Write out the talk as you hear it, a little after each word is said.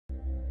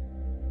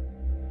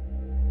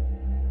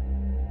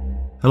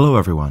Hello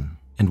everyone,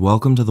 and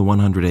welcome to the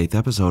 108th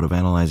episode of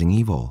Analyzing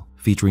Evil,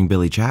 featuring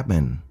Billy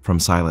Chapman from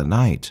Silent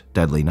Night,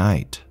 Deadly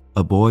Night.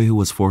 A boy who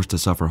was forced to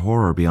suffer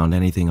horror beyond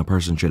anything a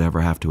person should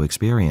ever have to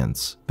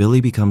experience,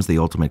 Billy becomes the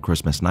ultimate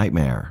Christmas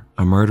nightmare,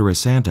 a murderous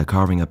Santa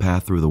carving a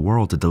path through the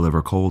world to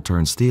deliver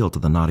cold-turned steel to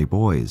the naughty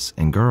boys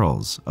and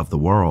girls of the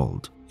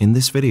world. In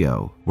this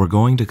video, we're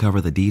going to cover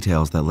the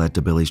details that led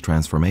to Billy's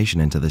transformation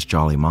into this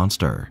jolly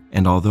monster,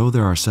 and although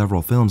there are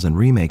several films and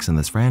remakes in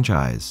this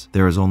franchise,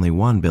 there is only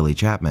one Billy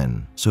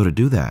Chapman, so to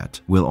do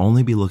that, we'll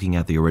only be looking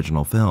at the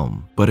original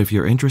film. But if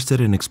you're interested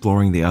in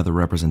exploring the other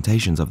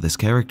representations of this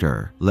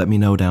character, let me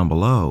know down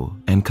below,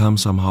 and come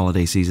some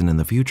holiday season in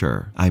the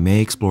future, I may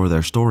explore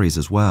their stories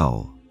as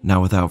well.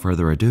 Now without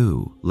further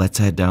ado, let's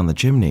head down the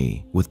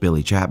chimney with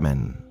Billy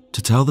Chapman.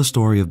 To tell the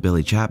story of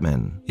Billy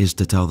Chapman is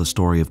to tell the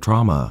story of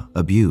trauma,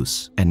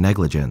 abuse, and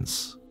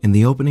negligence. In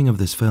the opening of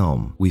this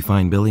film, we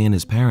find Billy and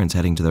his parents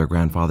heading to their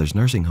grandfather's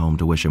nursing home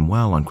to wish him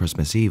well on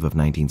Christmas Eve of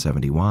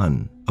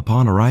 1971.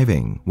 Upon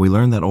arriving, we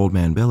learn that Old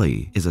Man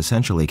Billy is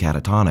essentially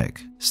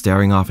catatonic,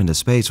 staring off into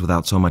space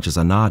without so much as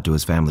a nod to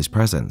his family's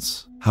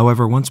presence.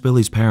 However, once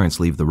Billy's parents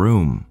leave the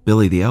room,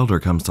 Billy the elder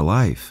comes to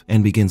life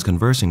and begins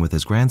conversing with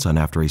his grandson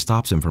after he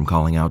stops him from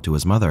calling out to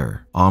his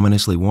mother,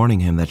 ominously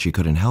warning him that she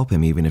couldn't help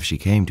him even if she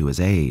came to his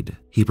aid.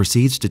 He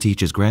proceeds to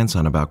teach his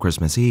grandson about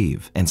Christmas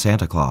Eve and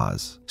Santa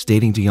Claus,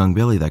 stating to young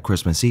Billy that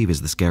Christmas Eve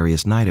is the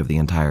scariest night of the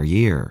entire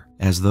year,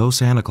 as though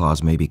Santa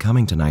Claus may be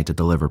coming tonight to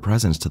deliver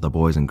presents to the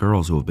boys and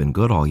girls who have been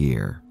good all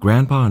year.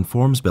 Grandpa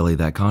informs Billy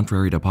that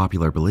contrary to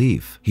popular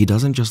belief, he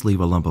doesn't just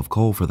leave a lump of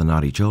coal for the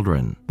naughty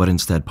children, but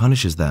instead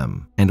punishes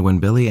them. And when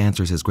Billy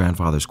answers his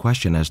grandfather's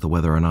question as to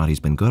whether or not he's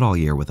been good all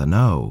year with a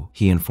no,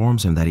 he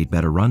informs him that he'd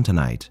better run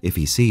tonight if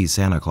he sees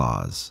Santa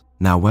Claus.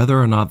 Now,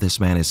 whether or not this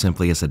man is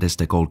simply a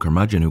sadistic old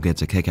curmudgeon who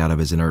gets a kick out of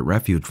his inert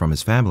refuge from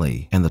his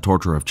family and the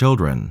torture of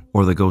children,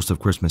 or the ghost of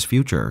Christmas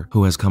future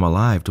who has come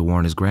alive to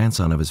warn his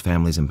grandson of his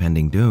family's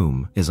impending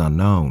doom, is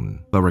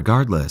unknown. But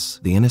regardless,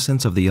 the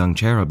innocence of the young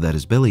cherub that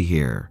is Billy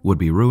here would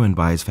be ruined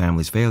by his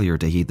family's failure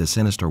to heed the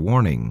sinister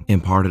warning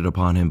imparted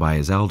upon him by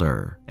his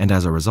elder, and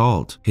as a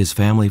result, his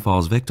family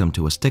falls victim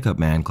to a stick-up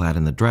man clad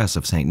in the dress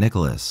of St.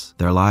 Nicholas,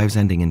 their lives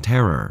ending in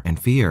terror and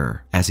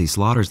fear as he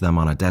slaughters them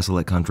on a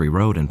desolate country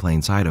road in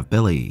plain sight of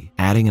Billy,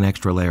 adding an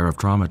extra layer of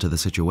trauma to the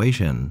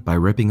situation by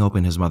ripping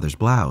open his mother's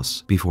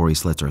blouse before he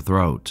slits her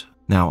throat.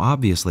 Now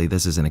obviously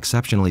this is an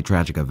exceptionally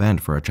tragic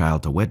event for a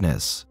child to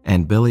witness,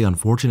 and Billy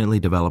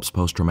unfortunately develops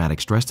post-traumatic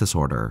stress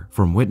disorder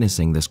from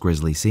witnessing this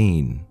grisly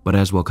scene. But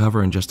as we'll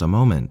cover in just a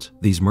moment,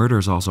 these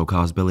murders also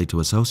cause Billy to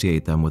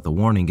associate them with the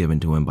warning given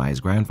to him by his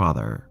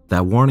grandfather.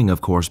 That warning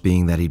of course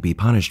being that he'd be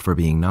punished for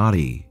being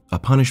naughty, a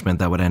punishment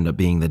that would end up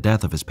being the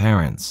death of his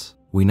parents.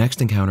 We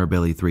next encounter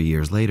Billy 3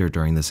 years later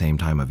during the same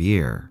time of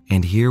year,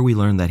 and here we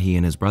learn that he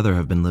and his brother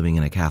have been living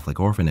in a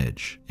Catholic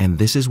orphanage, and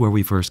this is where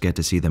we first get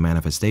to see the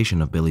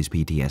manifestation of Billy's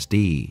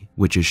PTSD,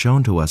 which is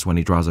shown to us when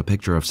he draws a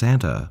picture of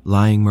Santa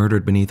lying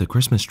murdered beneath a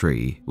Christmas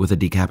tree with a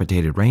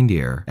decapitated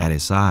reindeer at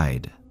his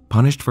side.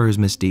 Punished for his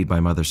misdeed by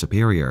Mother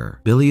Superior,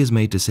 Billy is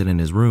made to sit in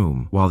his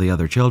room while the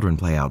other children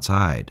play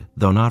outside,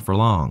 though not for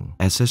long,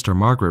 as Sister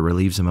Margaret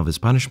relieves him of his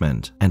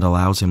punishment and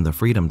allows him the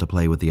freedom to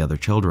play with the other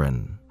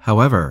children.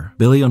 However,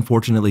 Billy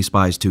unfortunately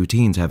spies 2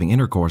 teens having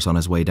intercourse on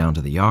his way down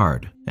to the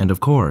yard, and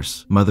of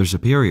course, Mother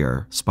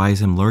Superior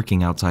spies him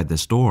lurking outside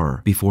this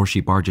door before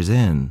she barges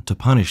in to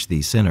punish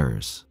these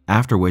sinners.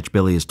 After which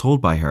Billy is told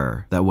by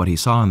her that what he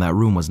saw in that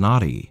room was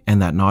naughty,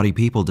 and that naughty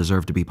people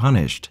deserve to be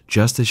punished,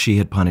 just as she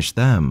had punished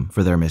them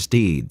for their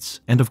misdeeds.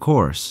 And of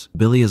course,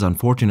 Billy is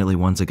unfortunately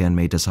once again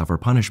made to suffer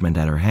punishment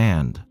at her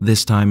hand,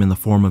 this time in the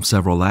form of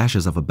several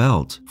lashes of a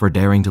belt for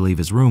daring to leave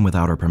his room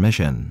without her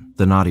permission,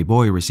 the naughty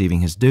boy receiving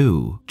his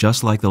due,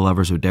 just like the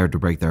lovers who dared to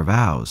break their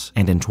vows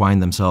and entwine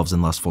themselves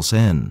in lustful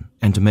sin.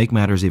 And to make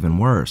matters even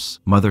worse,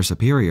 Mother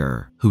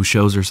Superior, who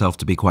shows herself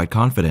to be quite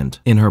confident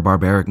in her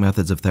barbaric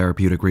methods of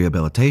therapeutic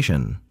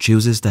rehabilitation,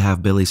 chooses to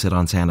have Billy sit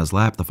on Santa's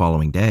lap the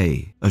following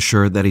day,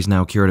 assured that he's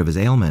now cured of his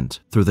ailment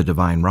through the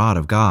divine rod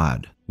of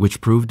God,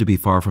 which proved to be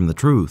far from the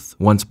truth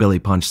once Billy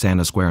punched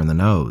Santa square in the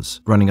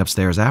nose, running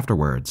upstairs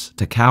afterwards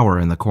to cower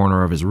in the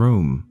corner of his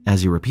room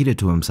as he repeated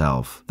to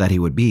himself that he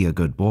would be a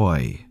good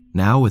boy.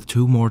 Now, with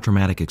 2 more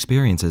traumatic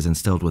experiences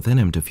instilled within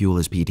him to fuel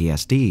his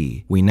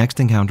PTSD, we next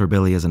encounter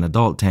Billy as an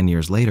adult 10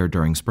 years later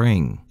during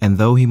spring, and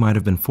though he might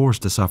have been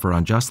forced to suffer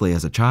unjustly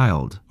as a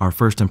child, our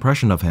first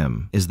impression of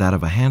him is that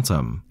of a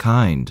handsome,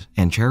 kind,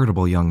 and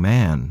charitable young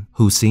man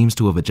who seems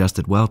to have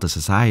adjusted well to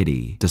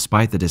society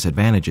despite the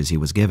disadvantages he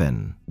was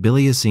given.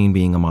 Billy is seen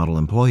being a model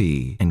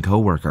employee and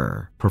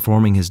co-worker,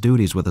 performing his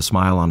duties with a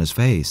smile on his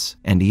face,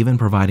 and even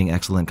providing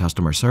excellent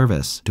customer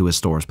service to his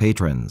store's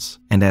patrons.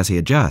 And as he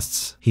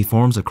adjusts, he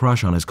forms a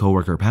crush on his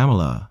coworker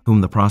Pamela, whom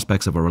the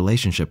prospects of a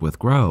relationship with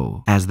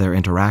grow as their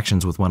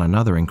interactions with one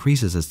another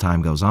increases as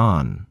time goes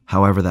on.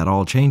 However, that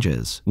all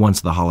changes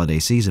once the holiday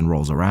season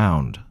rolls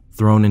around.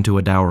 Thrown into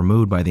a dour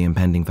mood by the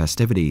impending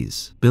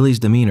festivities, Billy's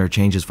demeanor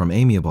changes from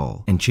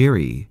amiable and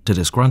cheery to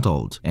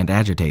disgruntled and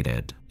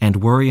agitated, and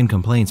worry and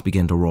complaints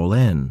begin to roll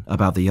in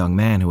about the young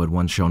man who had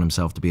once shown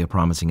himself to be a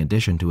promising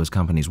addition to his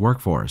company's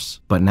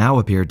workforce, but now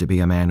appeared to be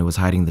a man who was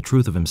hiding the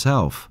truth of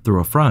himself through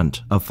a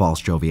front of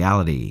false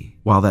joviality.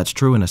 While that's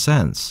true in a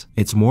sense,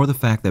 it's more the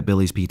fact that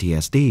Billy's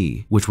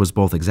PTSD, which was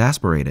both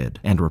exasperated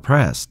and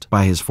repressed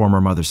by his former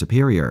mother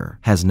superior,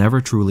 has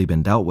never truly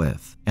been dealt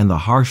with, and the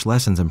harsh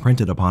lessons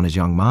imprinted upon his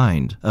young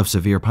mind of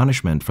severe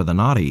punishment for the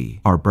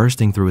naughty are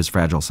bursting through his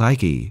fragile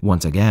psyche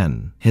once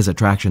again, his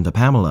attraction to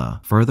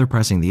Pamela further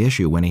pressing the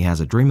issue when he has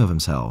a dream of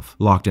himself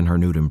locked in her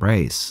nude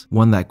embrace,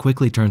 one that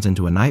quickly turns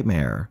into a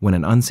nightmare when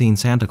an unseen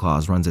Santa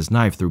Claus runs his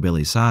knife through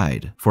Billy's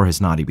side for his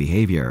naughty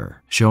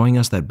behavior, showing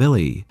us that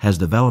Billy has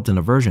developed an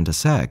aversion to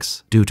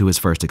sex due to his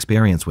first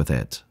experience with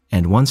it.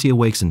 And once he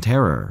awakes in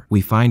terror, we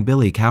find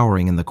Billy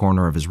cowering in the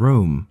corner of his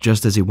room,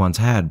 just as he once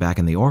had back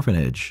in the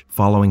orphanage,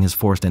 following his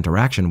forced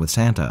interaction with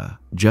Santa.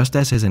 Just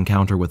as his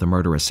encounter with the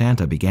murderous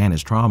Santa began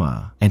his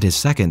trauma, and his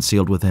second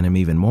sealed within him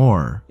even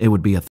more, it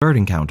would be a third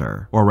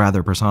encounter, or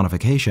rather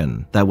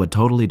personification, that would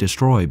totally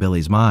destroy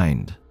Billy's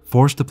mind.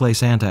 Forced to play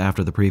Santa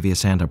after the previous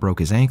Santa broke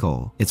his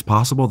ankle, it's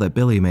possible that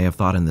Billy may have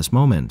thought in this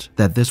moment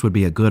that this would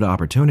be a good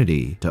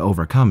opportunity to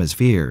overcome his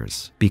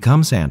fears,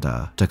 become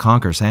Santa, to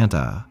conquer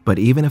Santa. But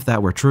even if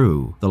that were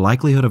true, the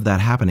likelihood of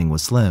that happening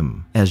was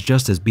slim, as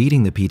just as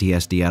beating the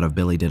PTSD out of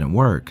Billy didn't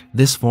work,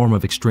 this form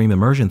of extreme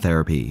immersion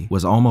therapy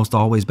was almost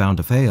always bound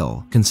to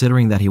fail,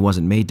 considering that he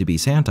wasn't made to be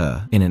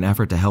Santa in an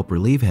effort to help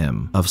relieve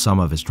him of some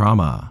of his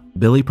trauma.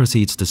 Billy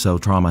proceeds to sow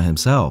trauma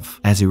himself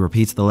as he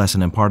repeats the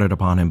lesson imparted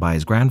upon him by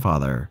his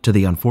grandfather to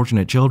the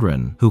unfortunate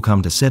children who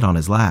come to sit on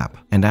his lap,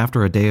 and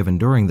after a day of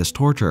enduring this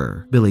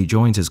torture, Billy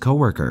joins his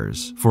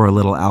co-workers for a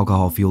little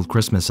alcohol-fueled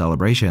Christmas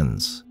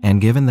celebrations. And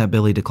given that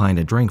Billy declined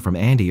a drink from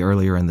Andy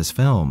earlier in this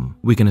film,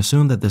 we can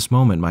assume that this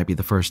moment might be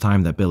the first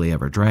time that Billy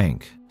ever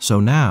drank. So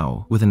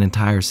now, with an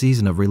entire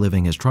season of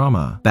reliving his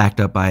trauma, backed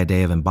up by a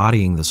day of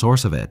embodying the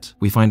source of it,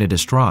 we find a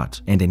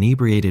distraught and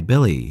inebriated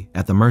Billy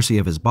at the mercy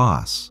of his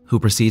boss, who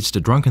proceeds to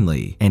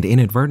drunkenly and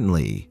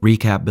inadvertently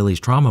recap Billy's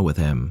trauma with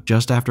him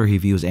just after he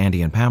views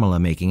Andy and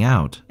Pamela making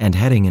out and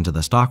heading into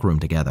the stockroom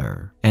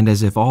together. And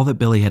as if all that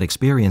Billy had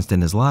experienced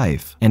in his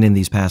life and in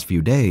these past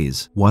few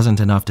days wasn't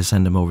enough to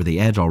send him over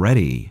the edge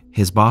already,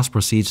 his boss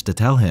proceeds to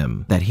tell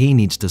him that he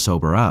needs to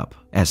sober up,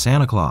 as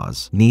Santa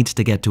Claus needs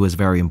to get to his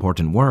very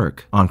important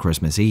work on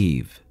Christmas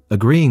Eve.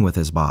 Agreeing with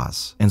his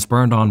boss, and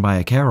spurred on by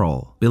a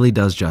carol, Billy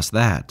does just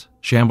that,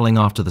 shambling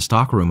off to the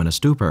stockroom in a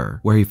stupor,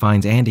 where he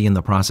finds Andy in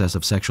the process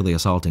of sexually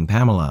assaulting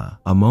Pamela,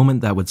 a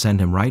moment that would send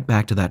him right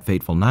back to that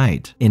fateful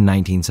night in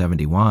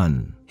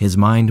 1971. His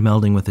mind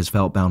melding with his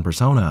felt-bound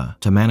persona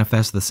to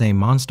manifest the same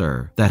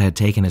monster that had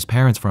taken his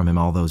parents from him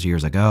all those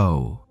years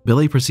ago.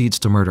 Billy proceeds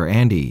to murder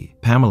Andy,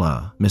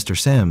 Pamela, Mr.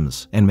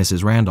 Sims, and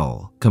Mrs.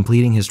 Randall,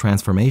 completing his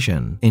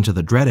transformation into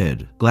the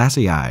dreaded,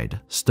 glassy-eyed,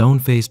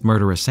 stone-faced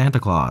murderous Santa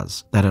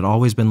Claus that had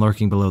always been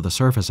lurking below the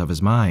surface of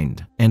his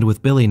mind. And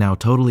with Billy now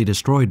totally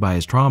destroyed by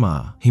his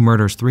trauma, he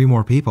murders 3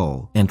 more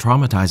people and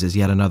traumatizes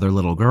yet another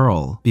little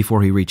girl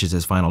before he reaches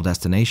his final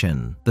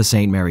destination, the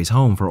St. Mary's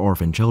Home for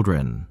Orphan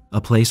Children,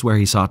 a place where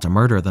he sought to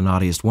murder the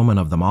naughtiest woman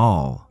of them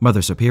all,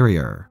 Mother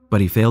Superior, but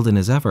he failed in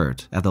his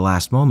effort at the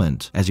last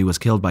moment as he was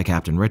killed by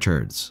Captain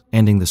Richards,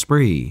 ending the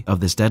spree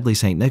of this deadly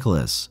St.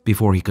 Nicholas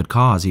before he could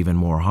cause even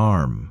more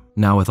harm.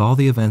 Now, with all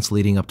the events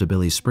leading up to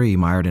Billy's spree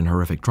mired in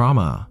horrific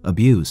trauma,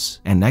 abuse,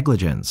 and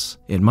negligence,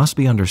 it must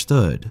be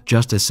understood,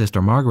 just as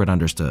Sister Margaret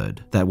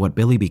understood, that what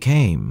Billy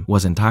became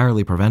was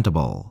entirely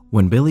preventable.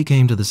 When Billy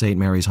came to the St.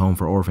 Mary's Home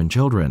for Orphan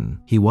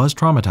Children, he was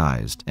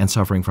traumatized and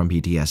suffering from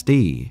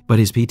PTSD, but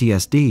his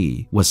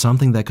PTSD was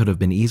something that could have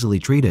been easily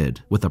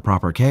treated with the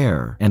proper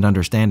care and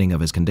understanding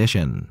of his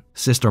condition.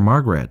 Sister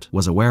Margaret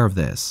was aware of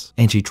this,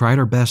 and she tried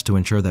her best to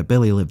ensure that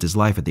Billy lived his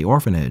life at the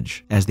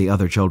orphanage as the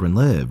other children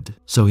lived,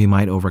 so he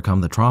might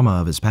overcome the trauma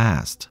of his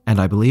past. And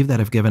I believe that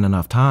if given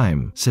enough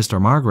time, Sister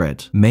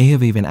Margaret may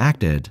have even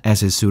acted as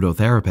his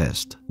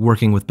pseudo-therapist,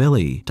 working with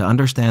Billy to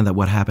understand that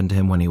what happened to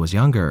him when he was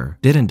younger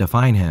didn't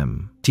define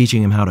him,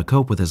 teaching him how to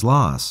cope with his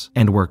loss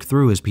and work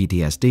through his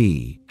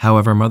PTSD.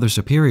 However, Mother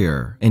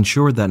Superior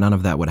ensured that none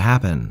of that would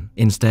happen,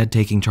 instead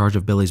taking charge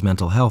of Billy's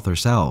mental health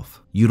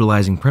herself,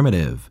 utilizing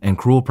primitive and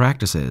cruel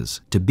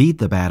practices to beat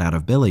the bad out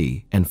of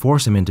Billy and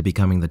force him into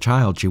becoming the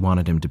child she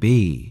wanted him to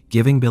be,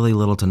 giving Billy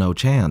little to no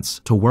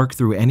chance to work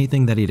through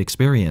anything that he'd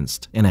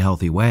experienced in a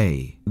healthy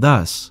way.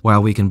 Thus,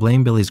 while we can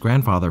blame Billy's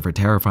grandfather for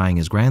terrifying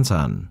his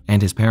grandson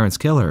and his parents'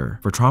 killer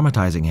for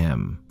traumatizing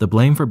him, the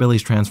blame for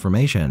Billy's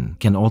transformation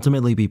can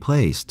ultimately be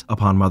placed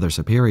upon Mother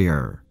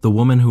Superior, the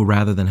woman who,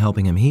 rather than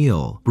helping him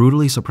heal,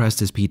 brutally suppressed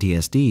his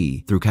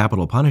PTSD through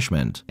capital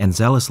punishment and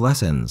zealous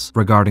lessons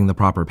regarding the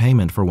proper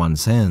payment for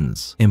one's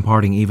sins,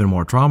 imparting even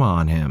more trauma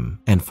on him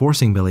and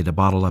forcing Billy to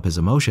bottle up his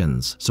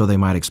emotions so they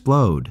might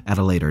explode at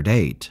a later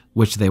date,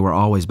 which they were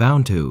always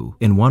bound to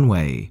in one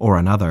way or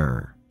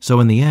another. So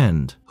in the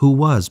end, who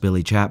was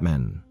Billy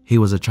Chapman? He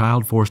was a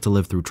child forced to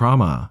live through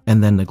trauma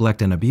and then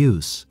neglect and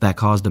abuse that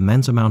caused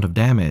immense amount of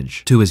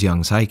damage to his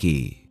young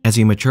psyche. As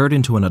he matured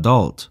into an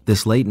adult,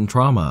 this latent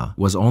trauma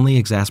was only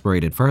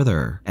exacerbated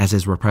further as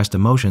his repressed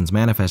emotions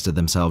manifested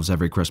themselves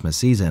every Christmas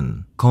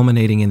season,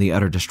 culminating in the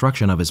utter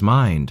destruction of his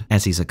mind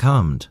as he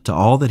succumbed to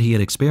all that he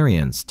had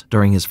experienced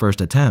during his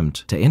first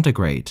attempt to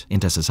integrate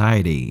into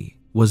society.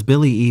 Was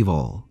Billy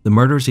evil? The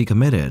murders he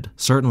committed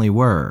certainly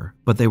were,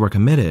 but they were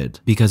committed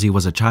because he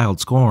was a child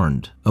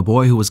scorned, a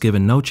boy who was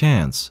given no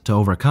chance to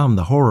overcome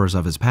the horrors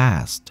of his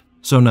past.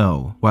 So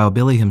no, while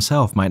Billy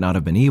himself might not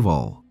have been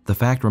evil, the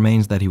fact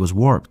remains that he was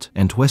warped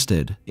and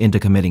twisted into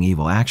committing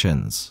evil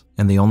actions,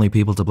 and the only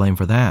people to blame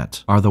for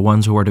that are the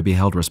ones who are to be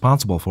held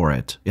responsible for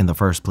it in the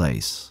first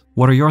place.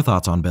 What are your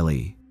thoughts on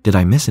Billy? Did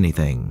I miss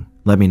anything?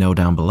 Let me know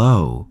down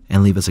below,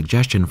 and leave a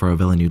suggestion for a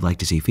villain you'd like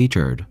to see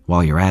featured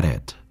while you're at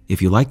it.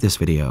 If you like this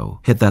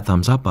video, hit that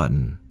thumbs up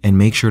button, and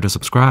make sure to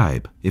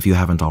subscribe if you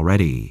haven't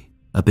already.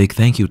 A big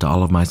thank you to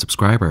all of my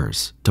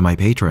subscribers, to my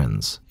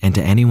patrons, and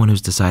to anyone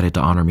who's decided to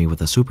honor me with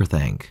a super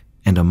thank,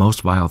 and a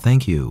most vile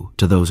thank you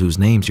to those whose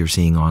names you're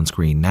seeing on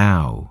screen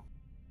now.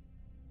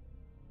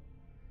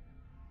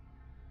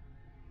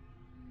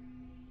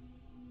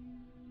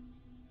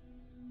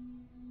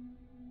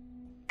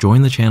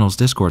 Join the channel's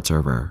Discord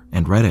server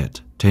and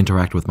Reddit to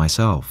interact with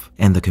myself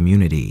and the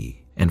community.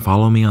 And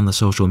follow me on the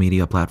social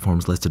media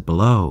platforms listed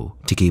below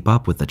to keep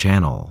up with the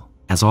channel.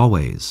 As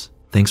always,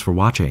 thanks for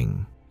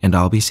watching, and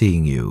I'll be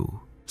seeing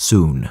you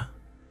soon.